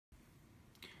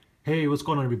Hey, what's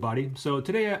going on everybody? So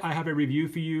today I have a review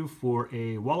for you for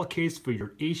a wallet case for your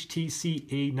HTC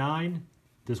A9.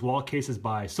 This wallet case is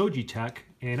by Sojitek,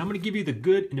 and I'm going to give you the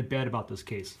good and the bad about this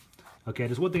case. Okay,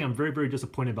 there's one thing I'm very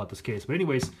disappointed about this case. But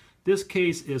anyways, this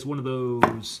case is one of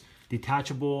those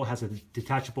detachable, has a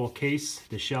detachable case,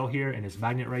 the shell here, and its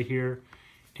magnet right here.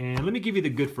 And let me give you the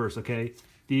good first, okay?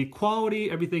 The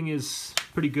quality, everything is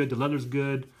pretty good. The leather's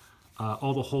good.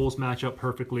 All the holes match up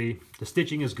perfectly. The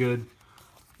stitching is good.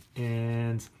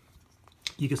 And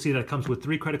you can see that it comes with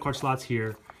 3 credit card slots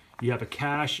here. You have a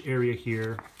cash area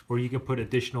here, or you can put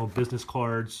additional business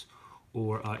cards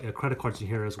or credit cards in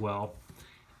here as well.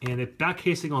 And the back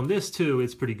casing on this too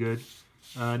is pretty good.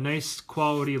 Nice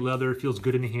quality leather, feels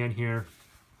good in the hand here.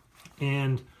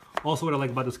 And also what I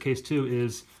like about this case too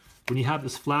is when you have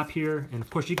this flap here, and of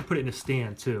course you can put it in a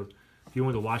stand too if you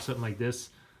want to watch something like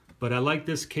this. But I like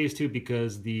this case too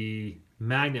because the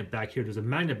magnet back here, there's a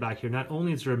magnet back here. Not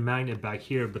only is there a magnet back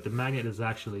here, but the magnet is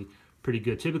actually pretty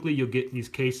good. Typically you'll get these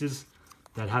cases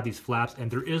that have these flaps and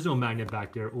there is no magnet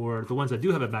back there, or the ones that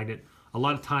do have a magnet, a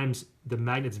lot of times the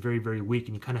magnet's very weak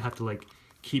and you kind of have to like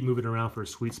keep moving around for a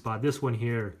sweet spot. This one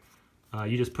here,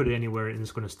 you just put it anywhere and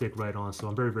it's going to stick right on. So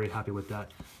I'm very happy with that.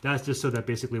 That's just so that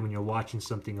basically when you're watching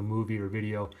something, a movie or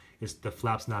video, the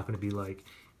flap's not going to be like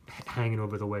hanging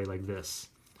over the way like this.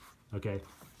 Okay,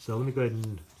 so let me go ahead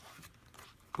and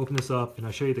open this up and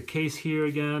I'll show you the case here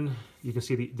again. You can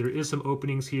see there is some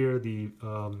openings here. The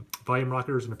volume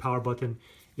rockers and the power button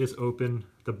is open.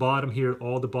 The bottom here,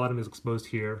 all the bottom is exposed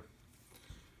here.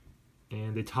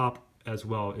 And the top as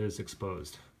well is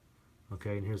exposed.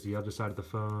 Okay, and here's the other side of the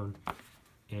phone.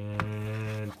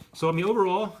 And so, I mean,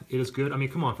 overall, it is good. I mean,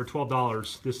 come on, for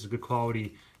 $12, this is a good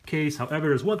quality case. However,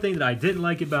 there's one thing that I didn't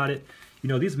like about it. You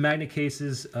know, these magnet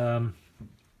cases,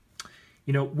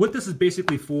 you know, what this is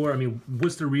basically for, I mean,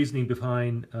 what's the reasoning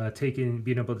behind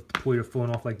being able to pull your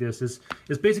phone off like this is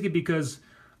basically because,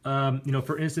 you know,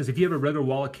 for instance, if you have a regular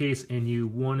wallet case and you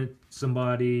wanted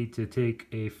somebody to take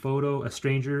a photo, a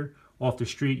stranger off the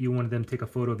street, you wanted them to take a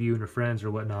photo of you and your friends or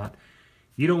whatnot,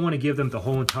 you don't want to give them the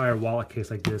whole entire wallet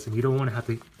case like this, and you don't want to have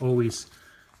to always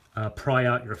pry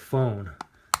out your phone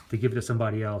to give it to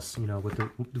somebody else. You know,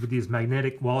 with these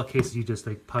magnetic wallet cases, you just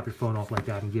like pop your phone off like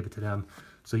that and give it to them.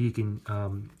 So you can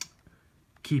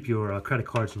keep your credit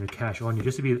cards and your cash on you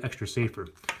just to be extra safer.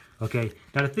 Okay,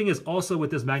 now the thing is also with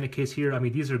this magnet case here, I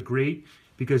mean, these are great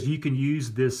because you can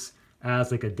use this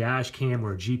as like a dash cam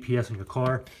or a GPS in your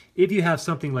car if you have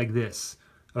something like this.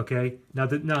 Okay, now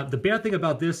the bad thing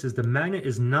about this is the magnet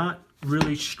is not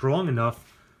really strong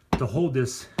enough to hold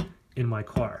this in my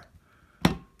car.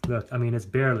 Look, I mean, it's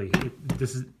barely.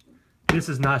 This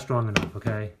is not strong enough.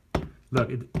 Okay,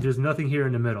 look, there's nothing here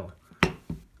in the middle.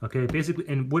 Okay, basically,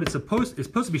 and what it's supposed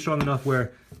to be strong enough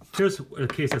where here's a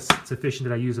case that's sufficient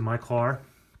that I use in my car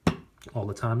all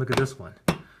the time. Look at this one.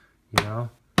 You know,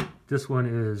 this one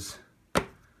is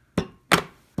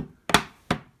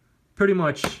pretty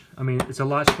much, I mean, it's a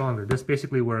lot stronger. This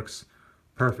basically works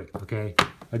perfect. Okay,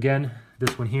 again,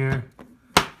 this one here,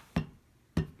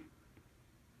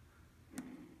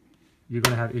 you're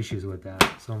gonna have issues with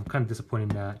that. So I'm kind of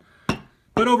disappointed in that.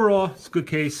 But overall, it's a good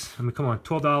case. I mean, come on,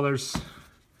 $12.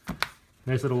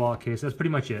 Nice little wallet case. That's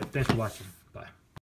pretty much it. Thanks for watching.